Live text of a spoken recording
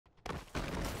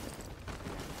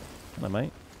Hello,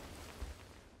 mate.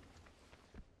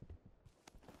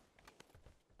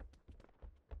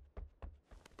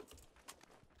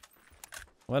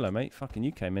 Well, hello, mate. Fucking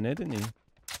you came in here, didn't you?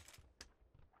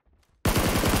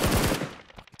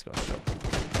 Fuck, he's got a shot.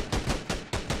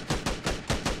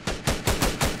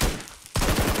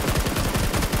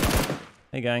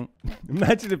 Hey, gang.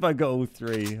 Imagine if I got all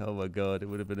three. Oh, my God. It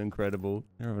would have been incredible.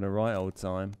 They're having a right old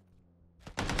time.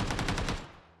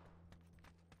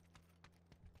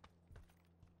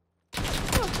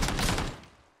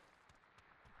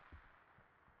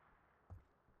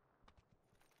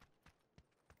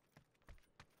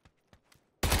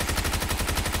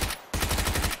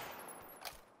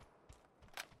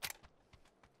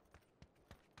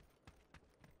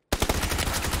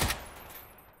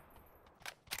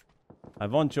 I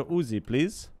want your Uzi,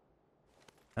 please.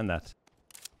 And that.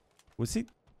 Was he?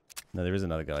 No, there is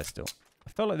another guy still. I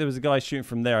felt like there was a guy shooting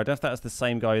from there. I don't know if that's the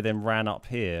same guy who then ran up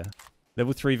here.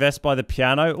 Level 3 vest by the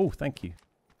piano. Oh, thank you.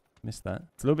 Missed that.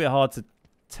 It's a little bit hard to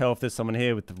tell if there's someone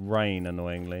here with the rain,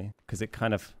 annoyingly. Because it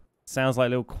kind of sounds like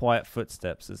little quiet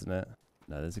footsteps, isn't it?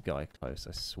 No, there's a guy close,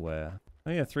 I swear.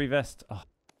 Oh, yeah, 3 vest. Oh,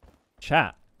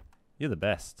 chat. You're the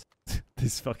best.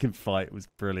 This fucking fight was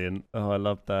brilliant. Oh, I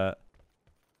love that.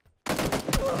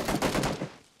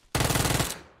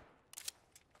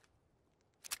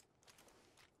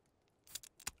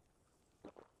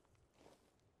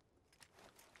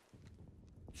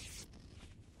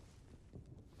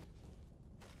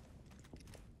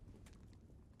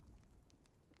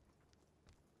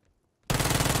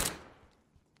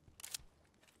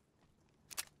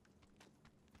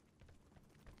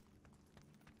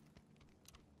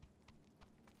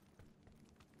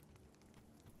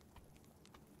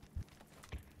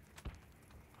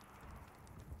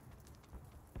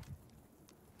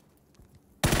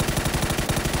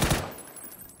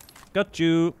 Got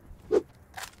you.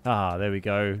 Ah, there we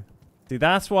go. See,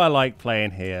 that's why I like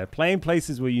playing here. Playing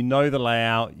places where you know the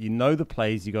layout, you know the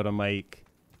plays you got to make.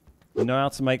 You know how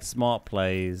to make smart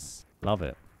plays. Love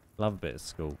it. Love a bit of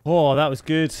school. Oh, that was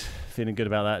good. Feeling good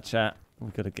about that, chat.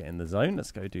 We've got to get in the zone.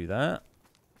 Let's go do that.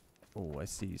 Oh, I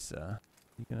see you, sir.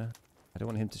 You gonna... I don't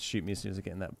want him to shoot me as soon as I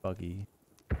get in that buggy.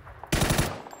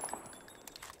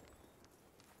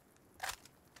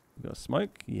 You got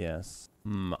smoke? Yes.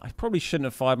 I probably shouldn't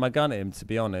have fired my gun at him, to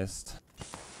be honest.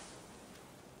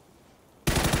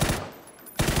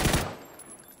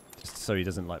 Just so he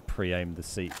doesn't, like, pre-aim the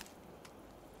seat.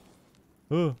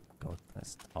 Oh, God,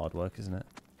 that's hard work, isn't it?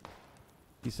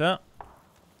 You, sir?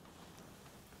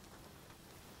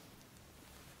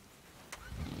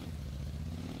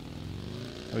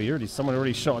 Oh, someone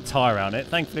already shot a tire around it.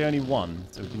 Thankfully, only one,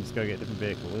 so we can just go get a different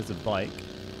vehicle. There's a bike.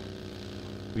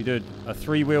 We did a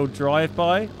 3-wheel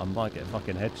drive-by. I might get a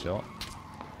fucking headshot.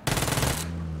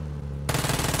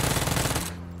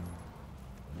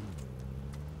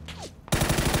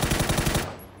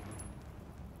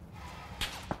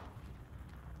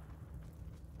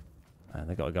 Man,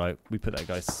 they got a guy. We put that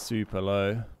guy super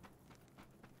low.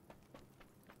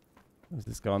 There's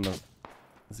this guy on the...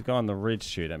 There's a guy on the ridge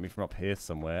shooting at me from up here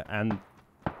somewhere. And...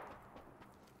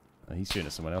 Oh, he's shooting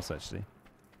at someone else, actually.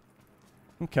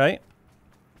 Okay.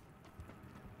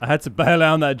 I had to bail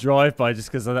out on that drive-by just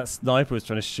because that sniper was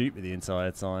trying to shoot me the entire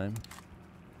time.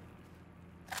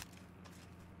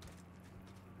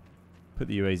 Put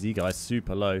the UAZ guy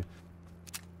super low.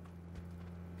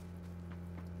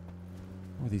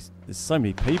 Oh, there's so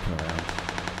many people around.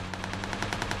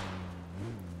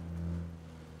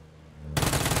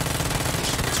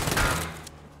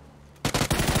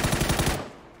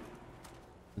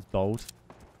 It's bold.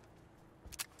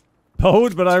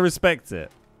 Bold, but I respect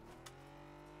it.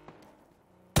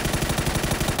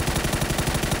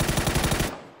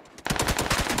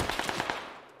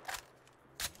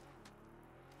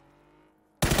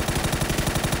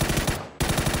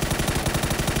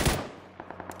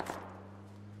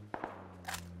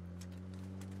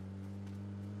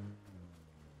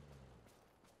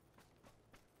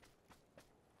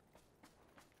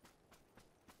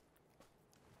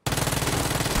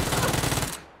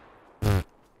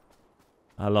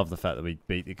 I love the fact that we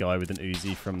beat the guy with an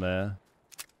Uzi from there.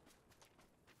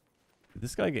 Did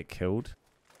this guy get killed?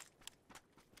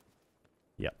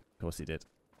 Yep, of course he did.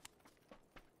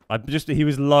 He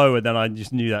was low and then I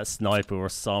just knew that sniper or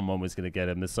someone was going to get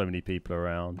him. There's so many people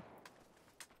around.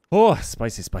 Oh,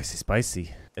 spicy, spicy,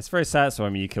 spicy. It's very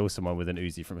satisfying when you kill someone with an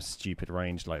Uzi from a stupid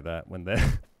range like that when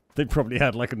they probably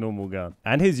had like a normal gun.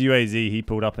 And his UAZ, he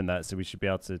pulled up in that, so we should be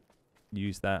able to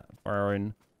use that for our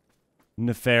own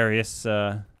nefarious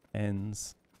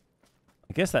ends.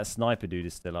 I guess that sniper dude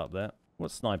is still up there.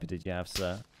 What sniper did you have,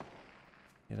 sir?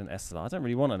 Get an SLR. I don't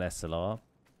really want an SLR.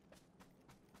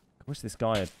 I wish this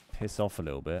guy would piss off a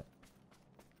little bit.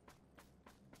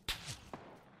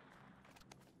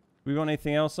 We want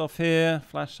anything else off here?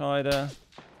 Flash hider.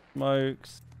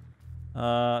 Smokes.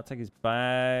 Take his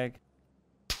bag.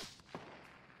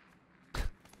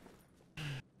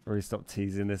 Already stop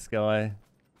teasing this guy.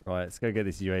 Right, let's go get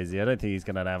this UAZ. I don't think he's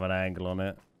going to have an angle on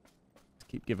it. Let's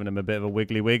keep giving him a bit of a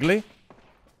wiggly wiggly.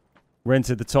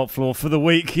 Rented the top floor for the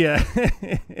week, yeah.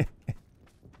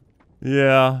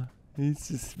 Yeah, he's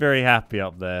just very happy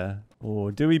up there.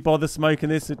 Or do we bother smoking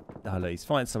this? Oh, look, he's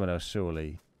fighting someone else,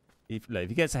 surely. Look, if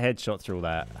he gets a headshot through all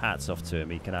that, hats off to him.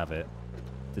 He can have it.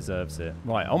 Deserves it.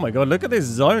 Right, oh my god, look at this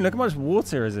zone. Look how much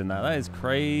water is in that. That is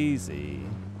crazy.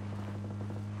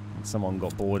 Someone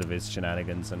got bored of his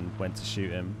shenanigans and went to shoot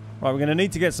him. Right, we're going to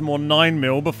need to get some more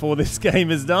 9mm before this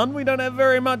game is done. We don't have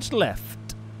very much left.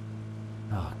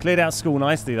 Oh, cleared out school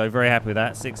nicely, though. Very happy with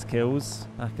that. 6 kills.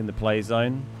 Back in the play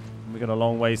zone. We've got a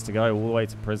long ways to go, all the way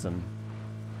to prison.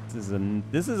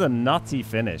 This is a nutty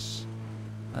finish.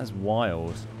 That's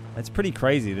wild. It's pretty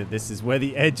crazy that this is where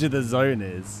the edge of the zone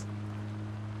is.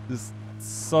 Just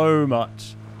so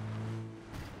much.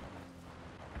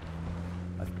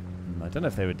 I don't know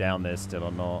if they were down there still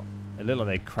or not. It looked like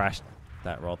they crashed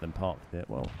that rather than parked it.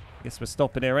 Well, I guess we're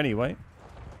stopping here anyway.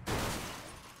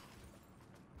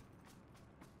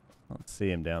 Can't see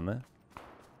him down there.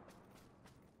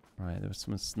 Right, there was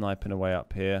someone sniping away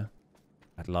up here.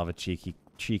 I'd love a cheeky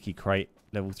crate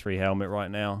level 3 helmet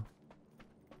right now.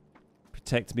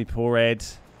 Protect me, poor Ed.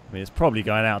 I mean, it's probably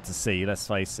going out to sea, let's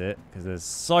face it, because there's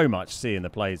so much sea in the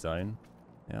play zone.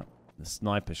 Yeah, the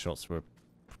sniper shots were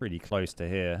pretty close to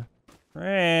here.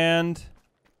 And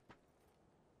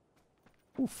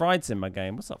oh, Fried's in my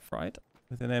game. What's up, Fried?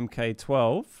 With an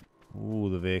MK12. Ooh,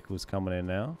 the vehicle's coming in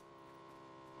now.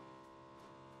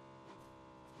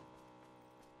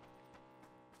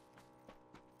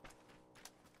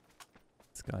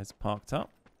 This guy's parked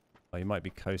up. Oh, he might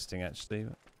be coasting actually.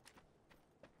 But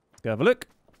let's go have a look.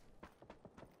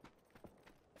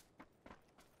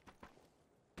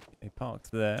 He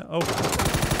parked there. Oh.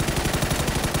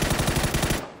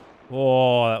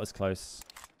 Oh, that was close.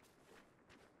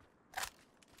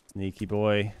 Sneaky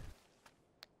boy.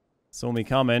 Saw me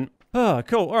coming. Oh,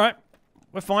 cool. All right.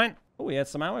 We're fine. Oh, he had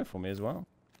some ammo for me as well.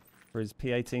 For his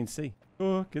P18C.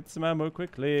 Oh, get some ammo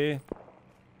quickly.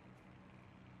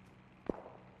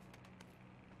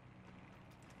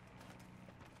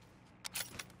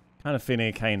 Kind of feeling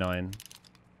a K9.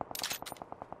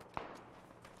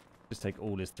 Just take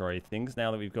all his throw things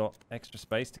now that we've got extra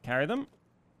space to carry them.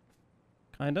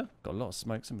 Kinda. Got a lot of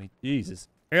smokes on me. Jesus.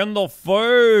 In the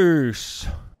face!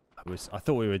 I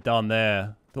thought we were done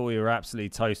there. Thought we were absolutely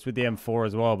toast with the M4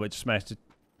 as well, but just managed to,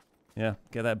 yeah,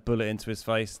 get that bullet into his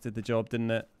face. Did the job,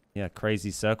 didn't it? Yeah, crazy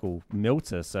circle.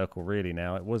 Milter circle, really,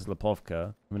 now. It was Lipovka.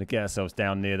 I'm going to get ourselves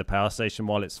down near the power station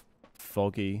while it's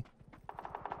foggy.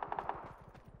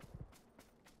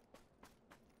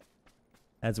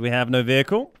 As we have no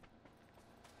vehicle.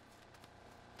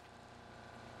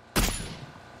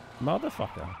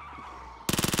 Motherfucker.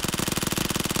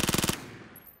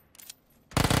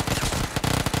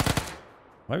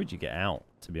 Why would you get out,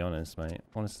 to be honest, mate?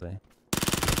 Honestly.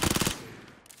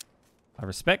 I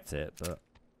respect it, but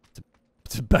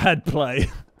it's a bad play.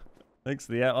 Thanks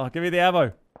for the ammo. Oh, give me the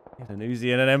ammo. Get an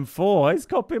Uzi and an M4. He's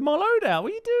copying my loadout.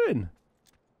 What are you doing?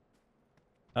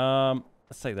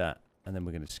 Let's take that. And then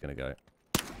we're just going to go.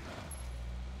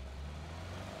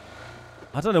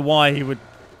 I don't know why he would...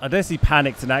 I guess he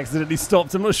panicked and accidentally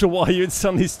stopped. I'm not sure why you would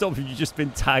suddenly stop if you'd just been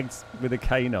tagged with a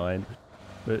K9.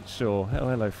 But sure. Oh,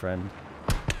 hello, friend.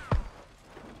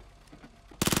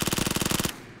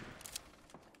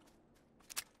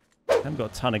 I haven't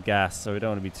got a ton of gas, so we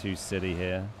don't want to be too silly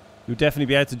here. You'll definitely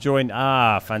be able to join...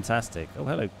 Ah, fantastic. Oh,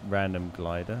 hello, random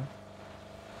glider.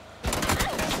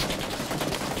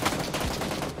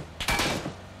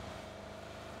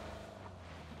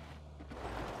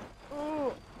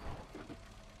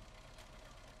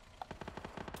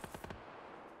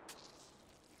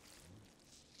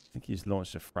 I think he just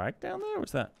launched a frag down there, or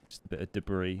was that just a bit of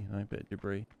debris? No, a bit of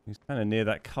debris. He's kind of near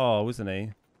that car, wasn't he?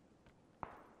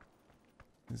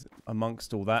 He's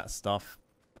amongst all that stuff.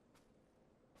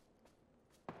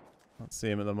 Can't see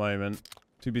him at the moment.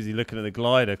 Too busy looking at the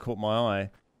glider, caught my eye.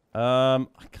 I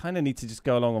kind of need to just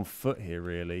go along on foot here,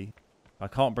 really. I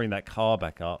can't bring that car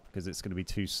back up because it's going to be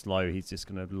too slow. He's just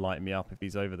going to light me up if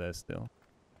he's over there still.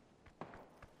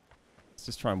 Let's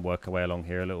just try and work our way along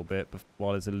here a little bit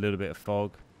while there's a little bit of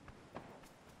fog.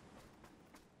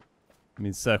 I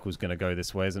mean, circle's going to go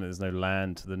this way, isn't it? There's no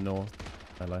land to the north.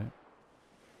 Hello.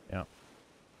 Yeah.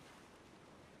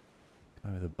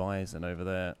 Oh, the bison over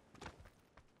there.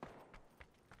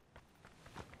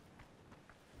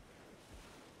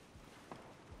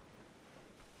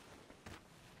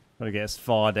 I'm going to get as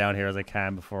far down here as I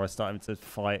can before I start having to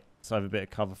fight, so I have a bit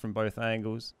of cover from both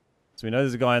angles. So we know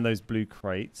there's a guy in those blue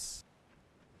crates.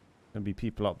 Going to be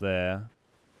people up there.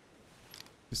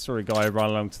 Just saw a guy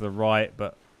run along to the right,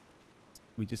 but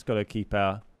we just got to keep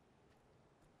our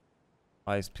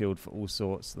eyes peeled for all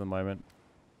sorts at the moment.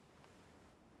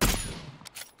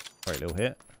 Great little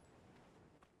hit.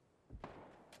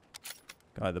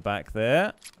 Guy at the back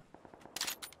there.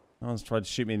 No one's tried to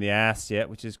shoot me in the ass yet,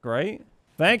 which is great.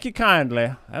 Thank you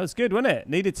kindly. That was good, wasn't it?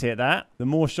 Needed to hit that. The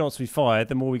more shots we fired,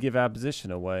 the more we give our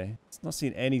position away. It's not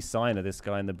seen any sign of this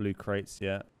guy in the blue crates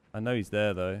yet. I know he's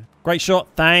there, though. Great shot.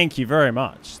 Thank you very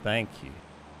much. Thank you.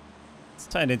 It's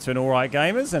turned into an alright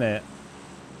game, isn't it?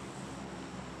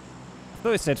 I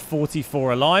thought it said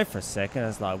 44 alive for a second. I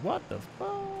was like, what the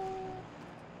fuck?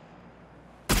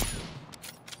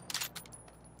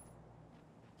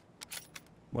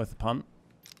 Worth a punt.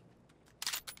 I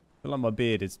feel like my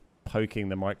beard is poking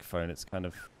the microphone. It's kind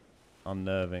of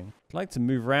unnerving. I'd like to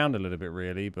move around a little bit,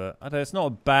 really, but I don't know, it's not a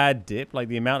bad dip. Like,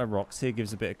 the amount of rocks here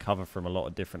gives a bit of cover from a lot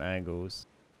of different angles.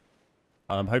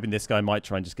 I'm hoping this guy might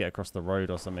try and just get across the road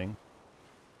or something.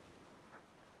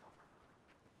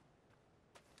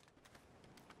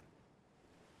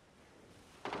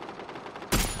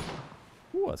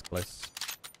 Ooh, that's close.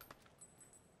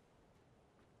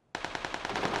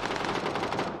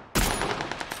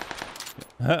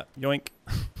 Yoink.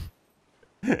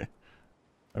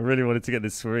 I really wanted to get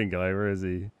this swimming guy. Where is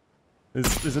he?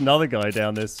 There's another guy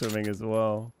down there swimming as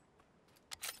well.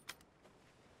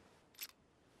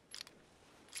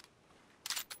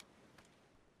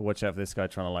 Watch out for this guy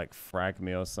trying to like frag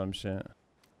me or some shit.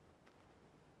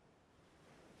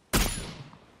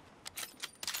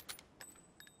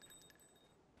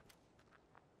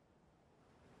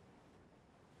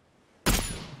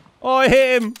 Oh, I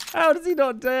hit him! How is he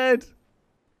not dead?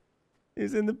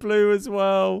 He's in the blue as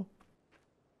well.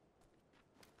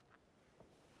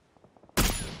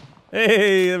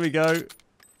 Hey, there we go.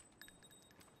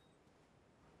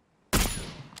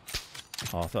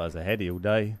 Oh, I thought I was a heady all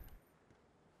day.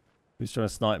 Who's trying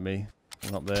to snipe me?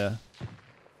 I'm up there.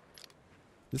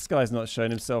 This guy's not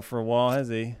shown himself for a while, has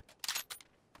he?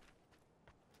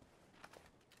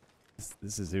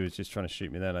 This is who was just trying to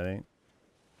shoot me then, I think.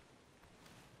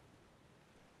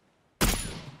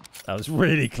 That was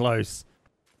really close.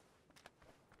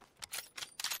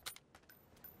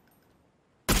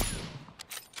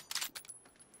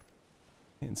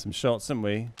 Hitting some shots, haven't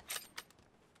we?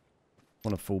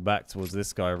 Want to fall back towards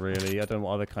this guy, really. I don't know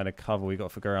what other kind of cover we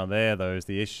got for go around there, though, is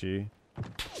the issue.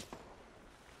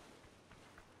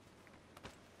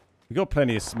 We got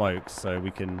plenty of smoke, so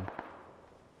we can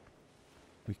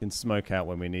smoke out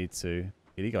when we need to.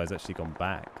 Yeah, you guys actually gone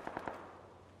back.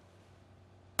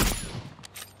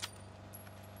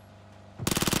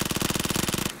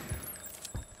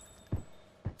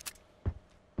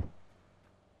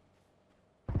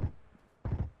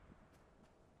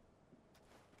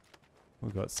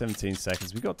 We've got 17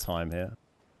 seconds. We've got time here.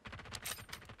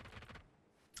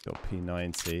 Got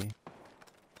P90.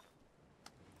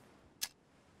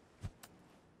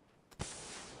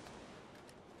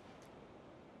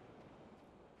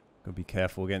 Gotta be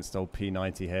careful against old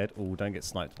P90 head. Oh, don't get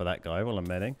sniped by that guy while I'm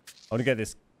medding. I want to get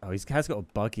this. Oh, he has got a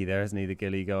buggy there, hasn't he, the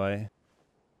ghillie guy?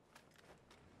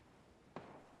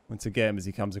 Want to get him as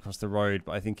he comes across the road,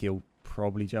 but I think he'll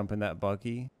probably jump in that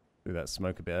buggy. Threw that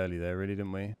smoke a bit early there, really,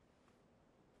 didn't we?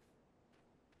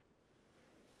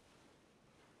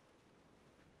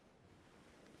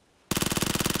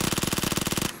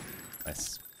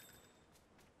 Nice.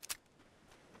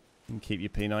 You can keep your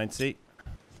P90.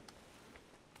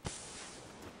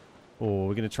 Oh,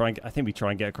 we're going to try and... I think we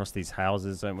try and get across these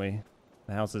houses, don't we?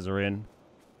 The houses are in.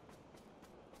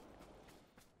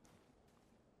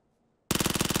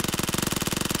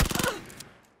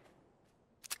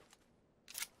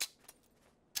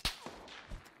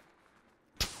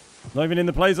 Not even in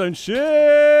the play zone.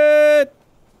 Shit!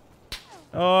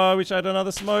 Oh, I wish I had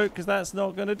another smoke, because that's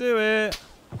not going to do it.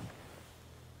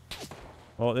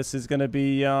 Oh, this is going to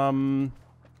be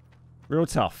real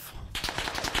tough.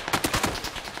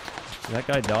 Did that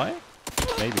guy die?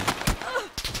 Maybe.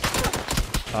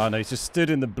 Oh, no, he just stood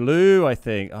in the blue, I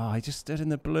think. Oh, he just stood in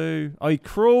the blue. Oh, he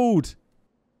crawled.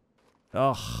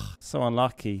 Oh, so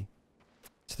unlucky.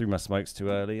 Just threw my smokes too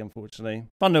early, unfortunately.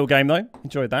 Fun little game, though.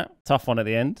 Enjoyed that. Tough one at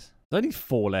the end. There's only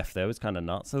 4 left there. It was kind of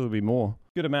nuts. There'll be more.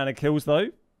 Good amount of kills, though.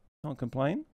 Can't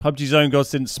complain. PUBG Zone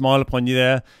Gods didn't smile upon you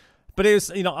there. But it was,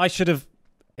 you know, I should have...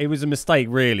 it was a mistake,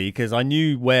 really, because I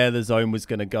knew where the zone was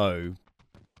going to go.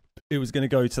 It was going to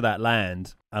go to that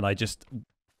land, and I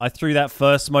threw that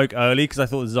first smoke early because I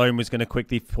thought the zone was going to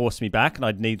quickly force me back and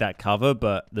I'd need that cover,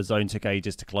 but the zone took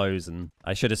ages to close, and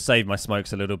I should have saved my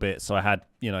smokes a little bit, so I had,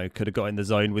 you know, could have got in the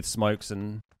zone with smokes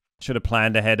and should have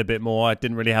planned ahead a bit more. I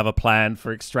didn't really have a plan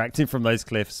for extracting from those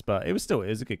cliffs, but it was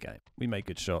a good game. We made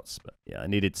good shots, but yeah, I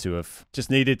needed to have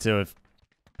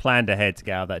planned ahead to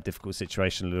get out of that difficult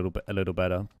situation a little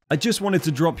better. I just wanted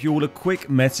to drop you all a quick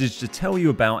message to tell you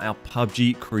about our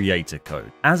PUBG creator code.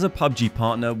 As a PUBG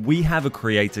partner, we have a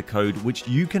creator code which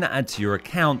you can add to your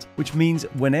account, which means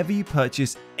whenever you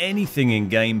purchase anything in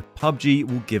game, PUBG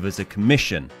will give us a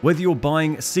commission. Whether you're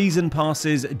buying season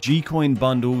passes, G-Coin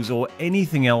bundles, or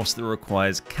anything else that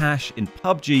requires cash in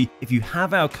PUBG, if you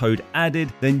have our code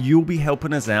added, then you'll be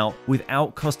helping us out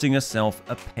without costing yourself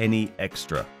a penny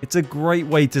extra. It's a great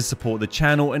way to support the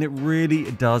channel, and it really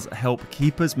does help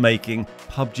keep us making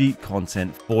PUBG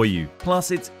content for you.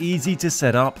 Plus, it's easy to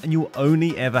set up and you'll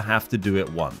only ever have to do it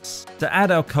once. To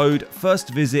add our code, first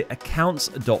visit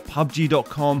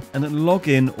accounts.pubg.com and then log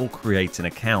in or create an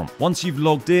account. Once you've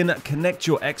logged in, connect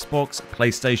your Xbox,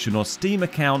 PlayStation or Steam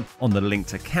account on the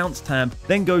linked accounts tab,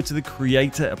 then go to the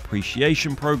Creator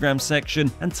Appreciation Program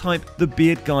section and type the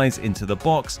Beard Guys into the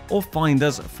box or find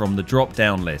us from the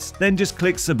drop-down list. Then just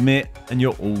click submit and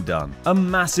you're all done. A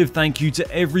massive thank you to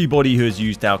everybody who has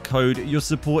used our code. Your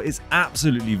support is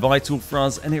absolutely vital for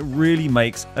us and it really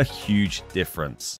makes a huge difference.